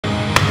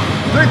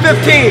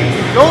315.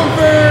 Going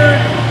for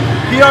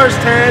PR's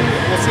 10.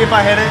 We'll see if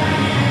I hit it.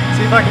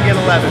 See if I can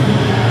get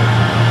 11.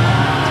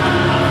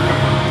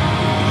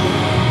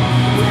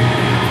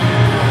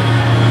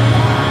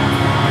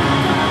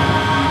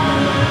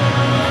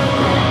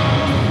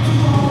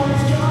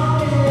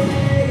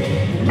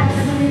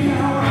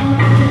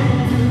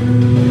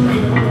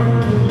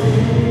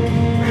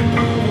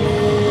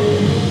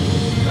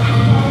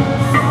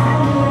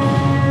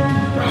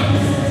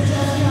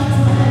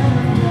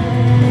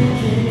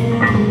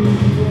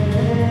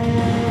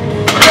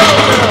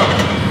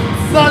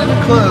 Not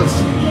even close.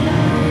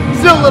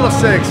 Still a little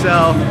sick,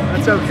 so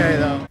that's okay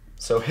though.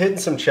 So hitting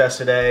some chest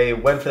today,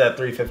 went for that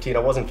 315. I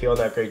wasn't feeling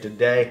that great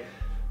today.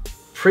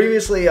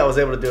 Previously, I was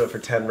able to do it for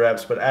 10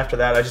 reps, but after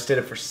that, I just did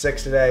it for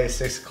 6 today,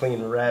 6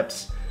 clean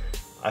reps.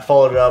 I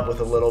followed it up with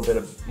a little bit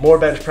of more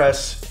bench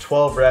press,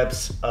 12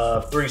 reps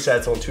of 3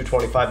 sets on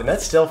 225, and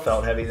that still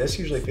felt heavy. This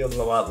usually feels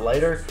a lot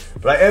lighter,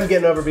 but I am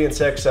getting over being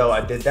sick, so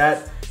I did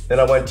that. Then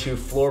I went to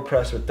floor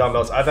press with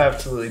dumbbells. I've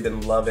absolutely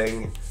been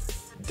loving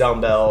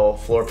dumbbell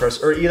floor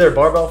press, or either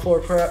barbell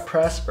floor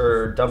press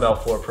or dumbbell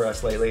floor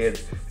press lately.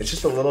 It's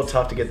just a little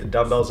tough to get the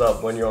dumbbells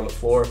up when you're on the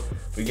floor.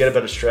 We get a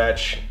better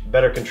stretch,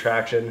 better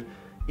contraction.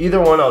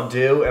 Either one I'll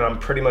do, and I'm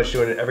pretty much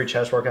doing it every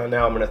chest workout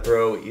now. I'm gonna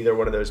throw either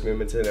one of those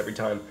movements in every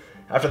time.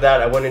 After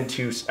that, I went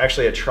into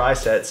actually a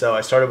tri-set. So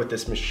I started with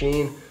this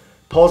machine,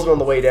 paused it on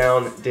the way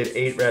down, did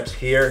 8 reps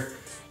here.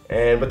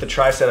 And with the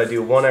tri-set, I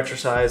do one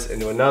exercise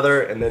into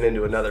another and then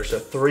into another. So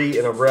 3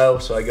 in a row.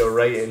 So I go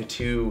right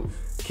into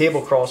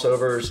cable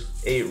crossovers,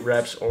 8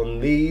 reps on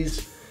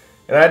these.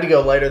 And I had to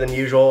go lighter than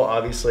usual.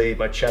 Obviously,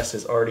 my chest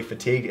is already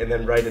fatigued, and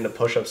then right into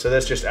push-ups. So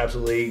this just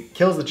absolutely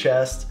kills the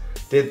chest.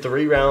 Did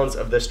 3 rounds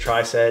of this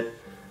tri-set.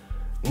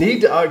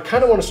 I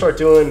kind of want to start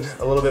doing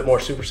a little bit more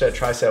superset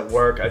tri-set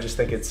work. I just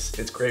think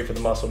it's great for the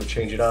muscle to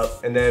change it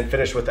up. And then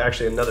finished with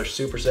actually another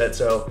superset.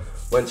 So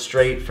went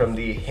straight from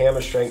the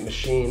hammer strength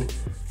machine,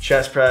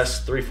 chest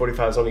press,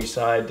 345s on each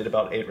side, did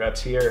about 8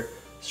 reps here,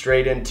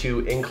 straight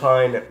into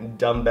incline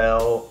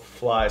dumbbell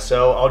fly.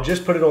 So I'll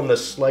just put it on the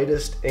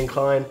slightest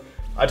incline.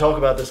 I talk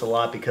about this a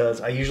lot because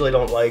I usually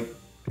don't like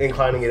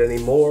inclining it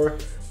anymore,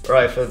 or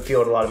I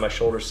feel it a lot in my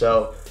shoulders.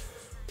 So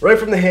right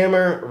from the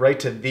hammer, right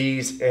to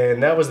these,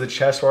 and that was the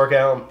chest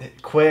workout.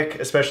 Quick,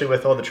 especially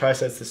with all the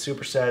tri-sets, the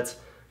supersets.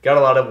 Got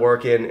a lot of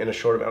work in a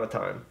short amount of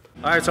time.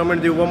 All right, so I'm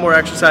gonna do one more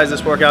exercise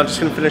this workout. I'm just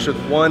gonna finish with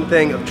one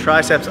thing of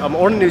triceps. I'm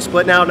on a new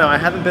split now. Now, I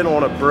haven't been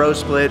on a bro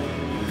split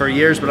for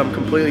years, but I'm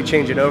completely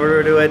changing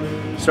over to it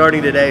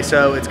starting today.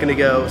 So it's gonna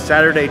go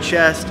Saturday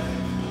chest,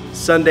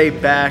 Sunday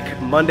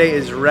back, Monday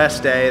is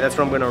rest day. That's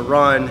when I'm gonna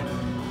run.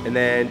 And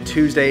then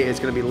Tuesday is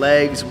gonna be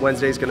legs,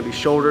 Wednesday is gonna be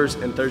shoulders,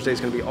 and Thursday is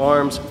gonna be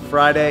arms.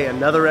 Friday,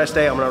 another rest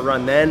day, I'm gonna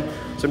run then.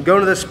 So I'm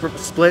going to this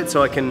split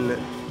so I can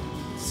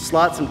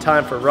slot some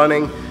time for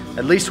running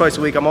at least twice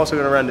a week. I'm also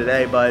gonna run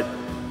today, but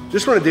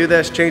just wanna do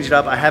this, change it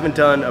up. I haven't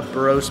done a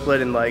bro split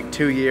in like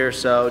 2 years,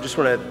 so just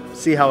wanna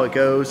see how it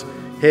goes.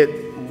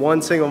 Hit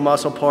one single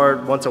muscle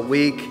part once a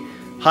week,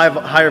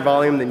 higher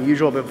volume than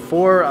usual. But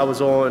before I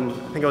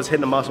think I was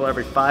hitting a muscle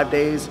every 5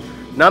 days.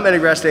 Not many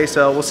rest days,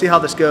 so we'll see how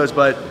this goes,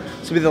 but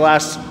this will be the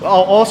last.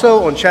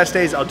 Also on chest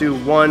days, I'll do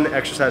one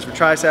exercise for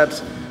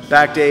triceps.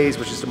 Back days,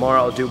 which is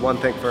tomorrow, I'll do one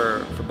thing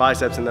for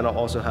biceps, and then I'll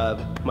also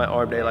have my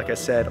arm day, like I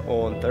said,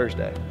 on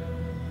Thursday.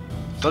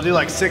 So I'll do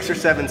like 6 or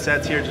 7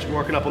 sets here, just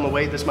working up on the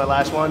weight. This is my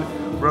last one.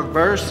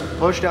 Reverse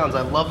push downs,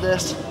 I love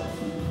this.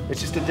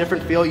 It's just a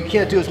different feel. You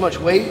can't do as much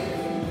weight,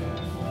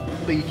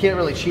 but you can't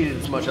really cheat it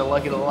as much. I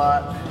like it a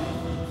lot.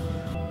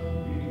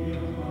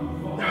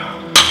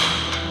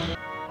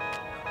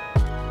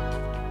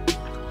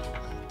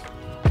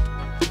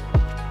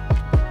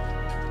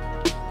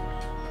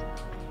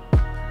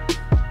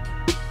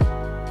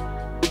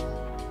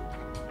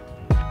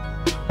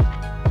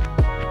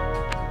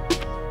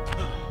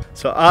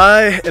 So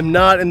I am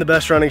not in the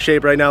best running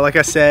shape right now. Like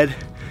I said,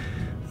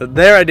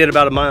 there I did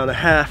about 1.5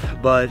 miles,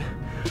 but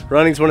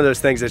running's one of those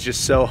things that's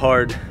just so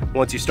hard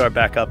once you start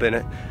back up in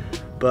it.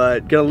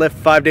 But gonna lift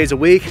 5 days a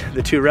week.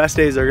 The 2 rest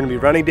days are gonna be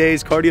running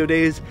days, cardio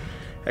days,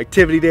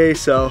 activity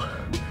days. So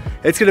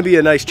it's gonna be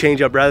a nice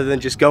change up rather than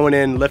just going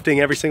in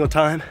lifting every single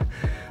time.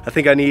 I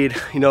think I need,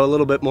 a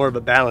little bit more of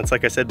a balance,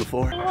 like I said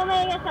before. We'll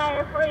make a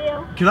tire for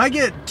you. Can I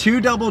get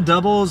 2 double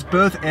doubles,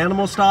 both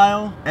animal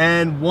style,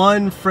 and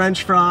 1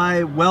 French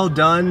fry, well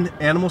done,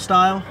 animal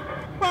style?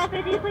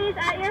 $12.50 please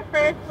at your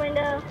first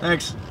window.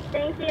 Thanks.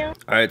 Thank you. All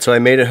right, so I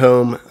made it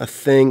home a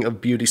thing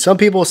of beauty. Some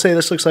people say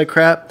this looks like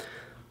crap.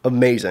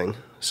 Amazing.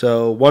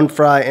 So 1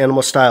 fry,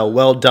 animal style,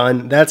 well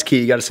done. That's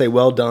key, you gotta say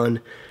well done.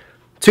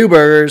 2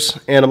 burgers,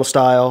 animal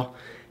style.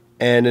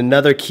 And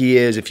another key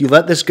is if you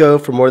let this go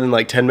for more than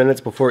like 10 minutes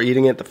before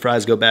eating it, the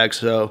fries go bad.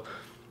 So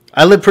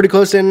I live pretty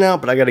close to In-N-Out,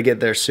 but I got to get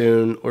there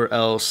soon or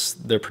else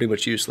they're pretty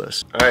much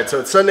useless. All right, so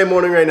it's Sunday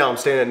morning right now. I'm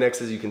staying at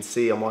Nick's, as you can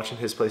see. I'm watching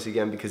his place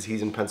again because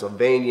he's in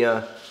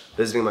Pennsylvania,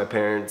 visiting my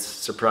parents,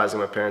 surprising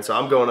my parents. So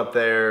I'm going up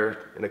there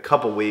in a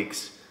couple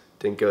weeks.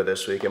 Didn't go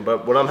this weekend,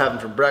 but what I'm having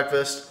for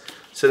breakfast,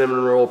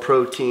 cinnamon roll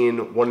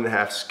protein,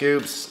 1.5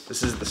 scoops.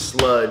 This is the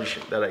sludge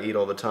that I eat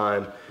all the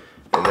time,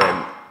 and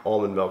then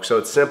almond milk. So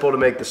it's simple to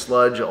make the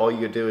sludge. All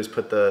you do is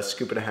put the 1.5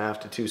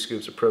 scoops to 2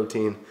 scoops of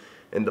protein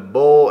in the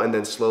bowl and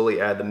then slowly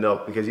add the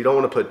milk, because you don't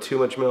want to put too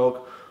much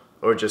milk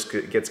or it just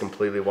gets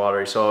completely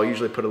watery. So I'll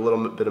usually put a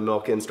little bit of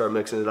milk in, start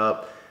mixing it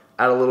up,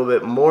 add a little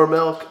bit more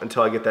milk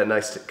until I get that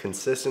nice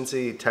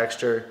consistency,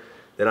 texture.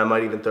 Then I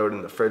might even throw it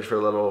in the fridge for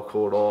a little,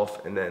 cool it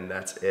off, and then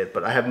that's it.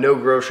 But I have no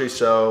groceries,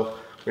 so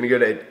we're gonna go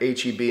to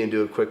H-E-B and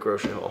do a quick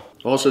grocery haul.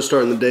 Also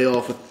starting the day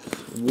off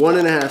with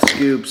 1.5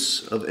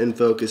 scoops of In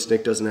Focus.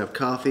 Nick doesn't have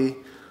coffee,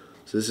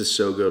 so this is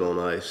so good on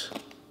ice.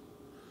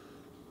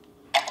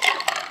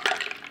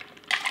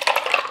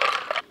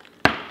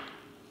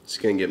 It's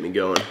gonna get me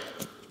going.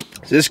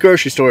 So this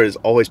grocery store is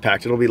always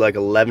packed. It'll be like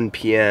 11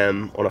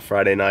 p.m. on a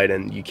Friday night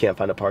and you can't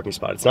find a parking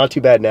spot. It's not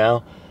too bad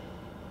now,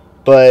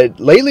 but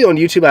lately on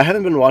YouTube I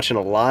haven't been watching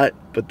a lot,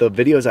 but the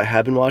videos I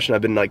have been watching,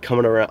 I've been like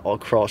coming around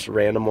across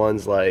random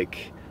ones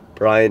like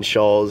Brian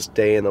Shaw's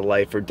day in the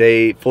life, or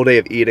full day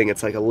of eating.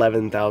 It's like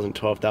 11,000,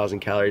 12,000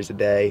 calories a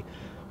day.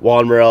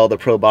 Juan Morel, the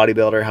pro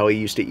bodybuilder, how he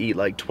used to eat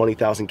like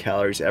 20,000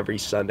 calories every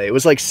Sunday. It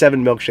was like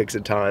 7 milkshakes a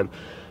time.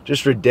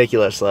 Just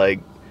ridiculous. Like,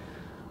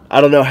 I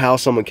don't know how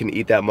someone can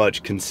eat that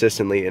much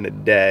consistently in a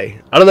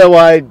day. I don't know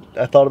why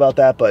I thought about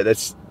that, but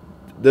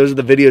those are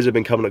the videos I've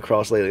been coming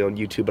across lately on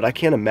YouTube. But I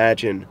can't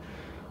imagine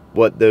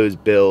what those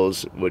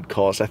bills would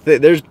cost. I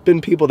think there's been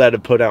people that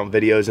have put out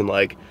videos and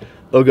like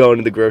they'll go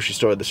into the grocery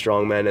store with the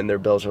strongmen and their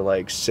bills are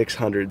like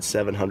 $600,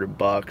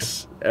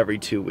 $700 every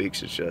 2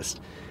 weeks. It's just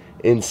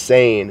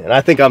insane. And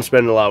I think I'm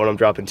spending a lot when I'm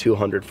dropping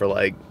 $200 for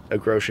like a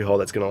grocery haul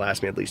that's gonna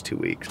last me at least 2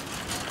 weeks.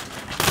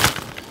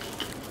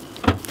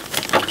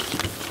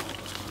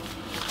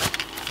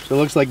 So it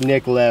looks like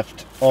Nick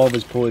left all of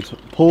his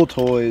pool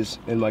toys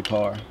in my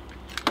car.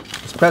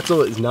 This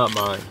pretzel is not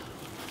mine.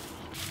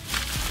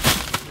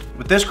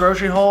 With this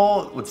grocery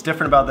haul, what's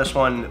different about this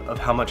one of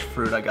how much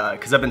fruit I got,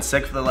 because I've been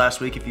sick for the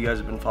last week, if you guys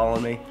have been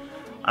following me.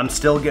 I'm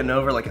still getting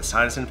over like a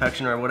sinus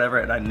infection or whatever,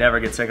 and I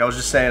never get sick. I was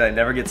just saying I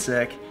never get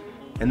sick,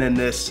 and then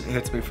this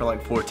hits me for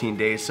like 14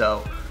 days.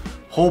 So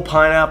whole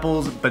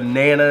pineapples,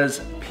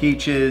 bananas,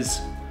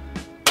 peaches,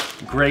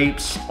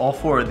 grapes, all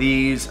 4 of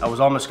these. I was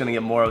almost gonna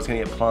get more. I was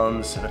gonna get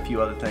plums and a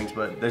few other things,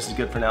 but this is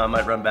good for now. I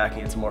might run back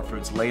and get some more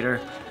fruits later.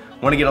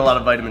 Want to get a lot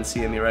of vitamin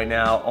C in me right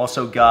now.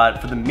 Also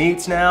got, for the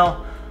meats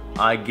now,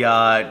 I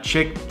got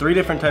 3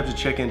 different types of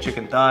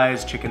chicken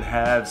thighs, chicken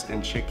halves,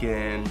 and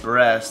chicken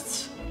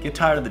breasts. Get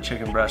tired of the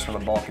chicken breast from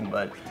the bulking,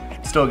 but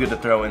still good to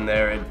throw in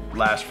there. It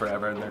lasts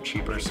forever and they're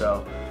cheaper.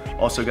 So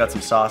also got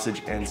some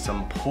sausage and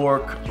some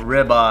pork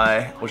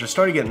ribeye, which I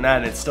started getting that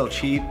and it's still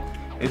cheap.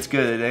 It's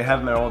good. They have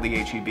them at all the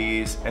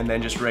H-E-Bs, and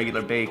then just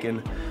regular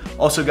bacon.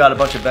 Also got a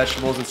bunch of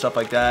vegetables and stuff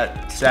like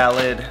that,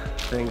 salad,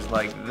 things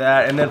like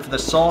that. And then for the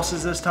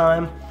sauces this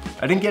time,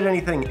 I didn't get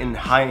anything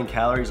high in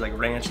calories like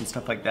ranch and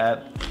stuff like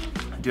that.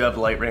 I do have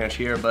light ranch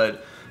here,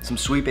 but some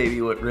Sweet Baby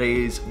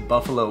Ray's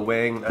buffalo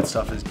wing, that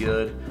stuff is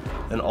good.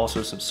 And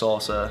also some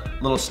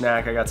salsa, little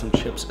snack. I got some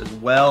chips as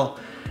well.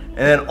 And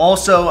then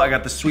also I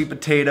got the sweet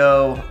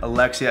potato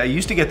Alexia. I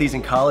used to get these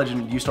in college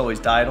and used to always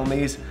diet on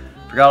these.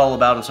 Forgot all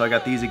about them, so I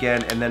got these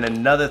again. And then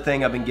another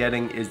thing I've been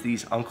getting is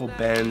these Uncle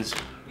Ben's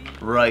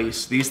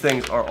rice. These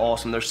things are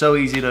awesome. They're so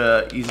easy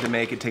to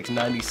make. It takes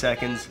 90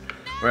 seconds.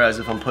 Whereas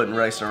if I'm putting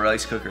rice in a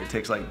rice cooker, it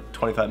takes like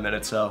 25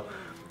 minutes. So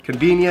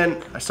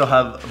convenient. I still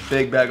have a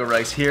big bag of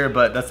rice here,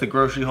 but that's the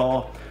grocery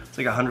haul. It's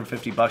like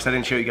 150 bucks. I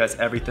didn't show you guys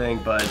everything,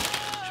 but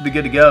should be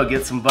good to go.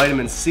 Get some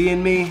vitamin C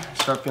in me,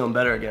 start feeling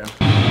better again.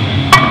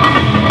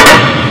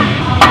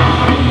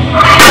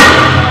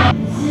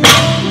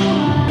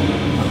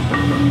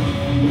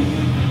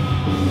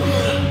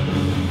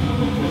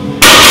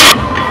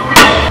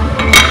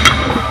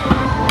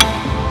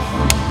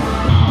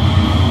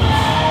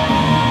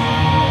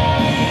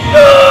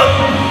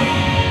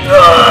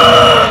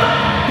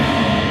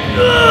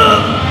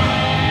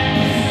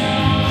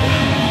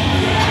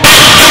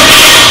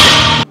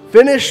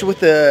 Finished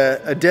with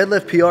a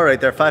deadlift PR right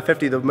there,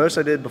 550. The most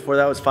I did before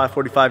that was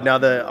 545. Now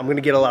I'm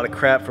gonna get a lot of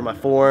crap for my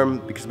form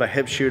because my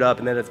hips shoot up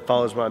and then it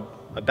follows my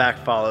back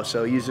follow.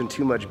 So using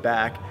too much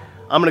back.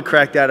 I'm gonna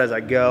crack that as I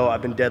go.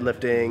 I've been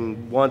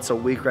deadlifting once a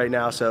week right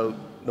now. So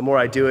the more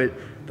I do it,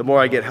 the more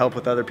I get help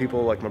with other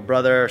people like my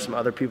brother or some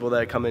other people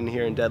that come in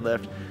here and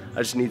deadlift. I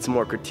just need some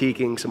more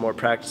critiquing, some more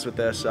practice with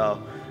this.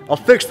 So I'll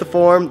fix the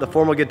form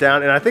will get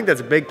down, and I think that's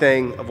a big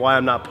thing of why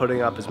I'm not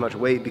putting up as much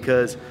weight,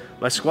 because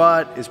my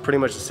squat is pretty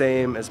much the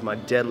same as my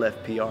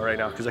deadlift PR right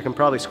now, because I can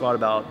probably squat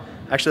about,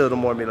 actually a little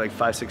more, maybe like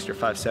 560 or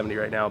 570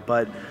 right now.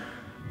 But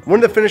I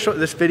wanted to finish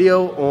this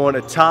video on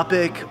a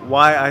topic,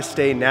 why I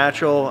stay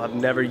natural. I've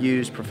never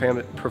used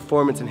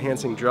performance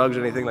enhancing drugs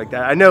or anything like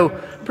that. I know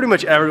pretty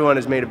much everyone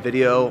has made a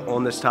video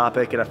on this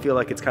topic, and I feel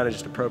like it's kind of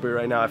just appropriate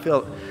right now.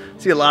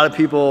 See a lot of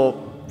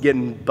people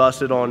getting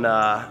busted on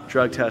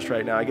drug tests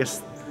right now. I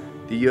guess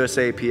the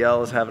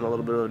USAPL is having a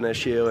little bit of an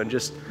issue, and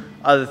just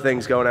other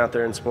things going out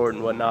there in sport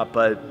and whatnot.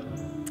 But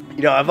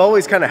you know, I've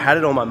always kind of had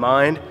it on my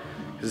mind,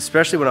 because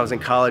especially when I was in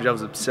college, I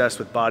was obsessed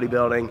with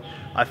bodybuilding.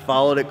 I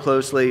followed it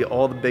closely,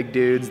 all the big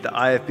dudes, the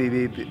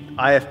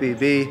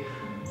IFBB.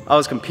 I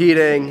was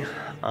competing.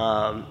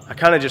 I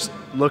kind of just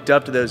looked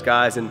up to those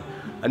guys, and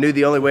I knew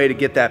the only way to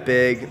get that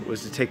big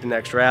was to take the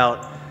next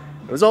route.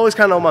 It was always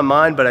kind of on my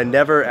mind, but I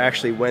never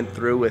actually went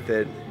through with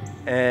it.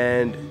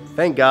 And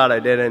thank God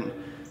I didn't,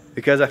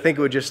 because I think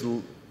it would just,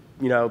 you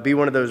know, be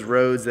one of those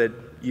roads that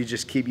you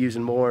just keep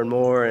using more and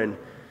more, and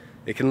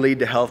it can lead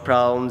to health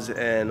problems.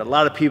 And a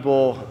lot of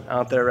people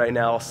out there right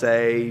now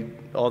say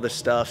all this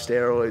stuff,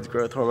 steroids,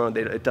 growth hormone,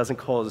 it doesn't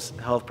cause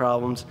health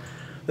problems.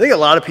 I think a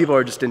lot of people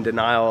are just in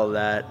denial of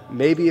that.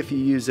 Maybe if you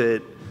use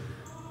it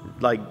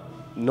like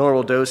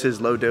normal doses,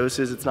 low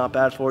doses, it's not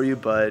bad for you,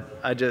 but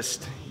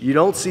you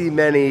don't see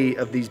many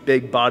of these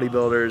big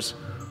bodybuilders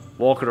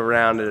walking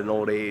around at an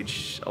old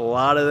age. A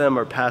lot of them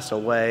are passing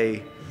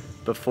away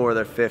before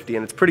they're 50,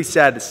 and it's pretty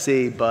sad to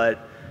see,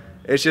 but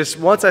it's just,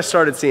 once I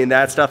started seeing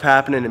that stuff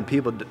happening and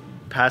people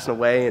passing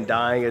away and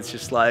dying, it's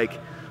just like,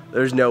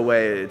 there's no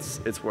way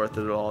it's worth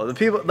it at all. The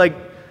people, like,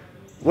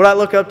 what I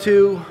look up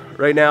to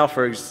right now,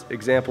 for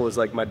example, is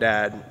like my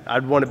dad.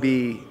 I'd want to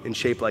be in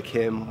shape like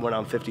him when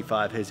I'm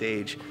 55, his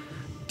age,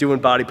 doing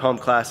body pump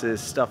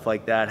classes, stuff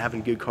like that,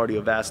 having good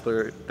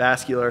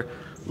cardiovascular,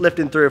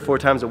 lifting 3 or 4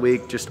 times a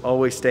week, just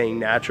always staying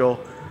natural.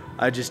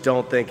 I just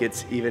don't think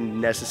it's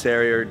even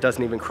necessary, or it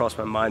doesn't even cross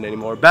my mind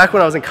anymore. Back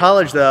when I was in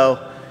college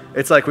though,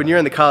 it's like when you're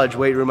in the college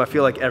weight room, I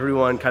feel like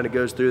everyone kind of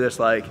goes through this,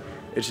 like,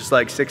 it's just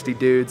like 60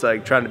 dudes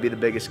like trying to be the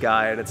biggest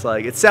guy, and it's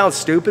like, it sounds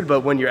stupid,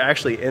 but when you're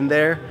actually in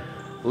there,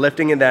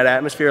 lifting in that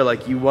atmosphere,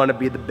 like, you want to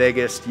be the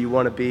biggest, you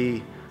want to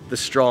be the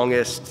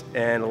strongest,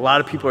 and a lot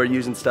of people are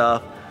using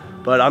stuff,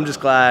 but I'm just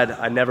glad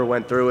I never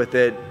went through with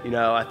it. You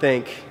know, I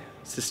think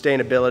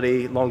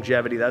sustainability,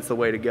 longevity, that's the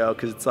way to go,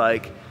 because it's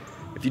like,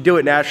 if you do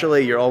it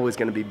naturally, you're always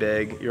going to be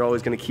big, you're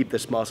always going to keep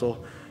this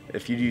muscle.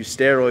 If you use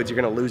steroids,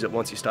 you're going to lose it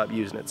once you stop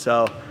using it.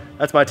 So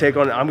that's my take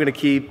on it. I'm going to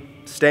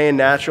keep staying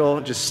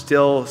natural, just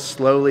still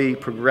slowly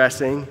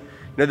progressing. You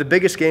know, the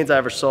biggest gains I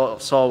ever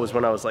saw was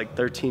when I was like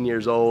 13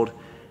 years old.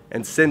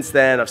 And since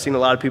then, I've seen a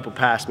lot of people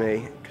pass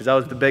me, because I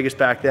was the biggest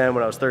back then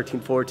when I was 13,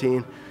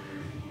 14.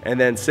 And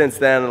then since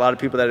then, a lot of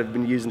people that have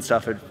been using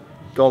stuff have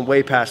gone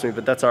way past me,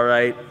 but that's all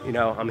right. You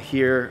know, I'm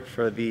here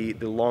for the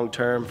long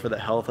term, for the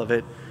health of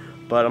it.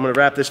 But I'm gonna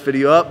wrap this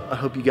video up. I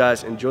hope you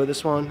guys enjoy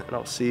this one, and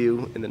I'll see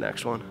you in the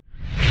next one.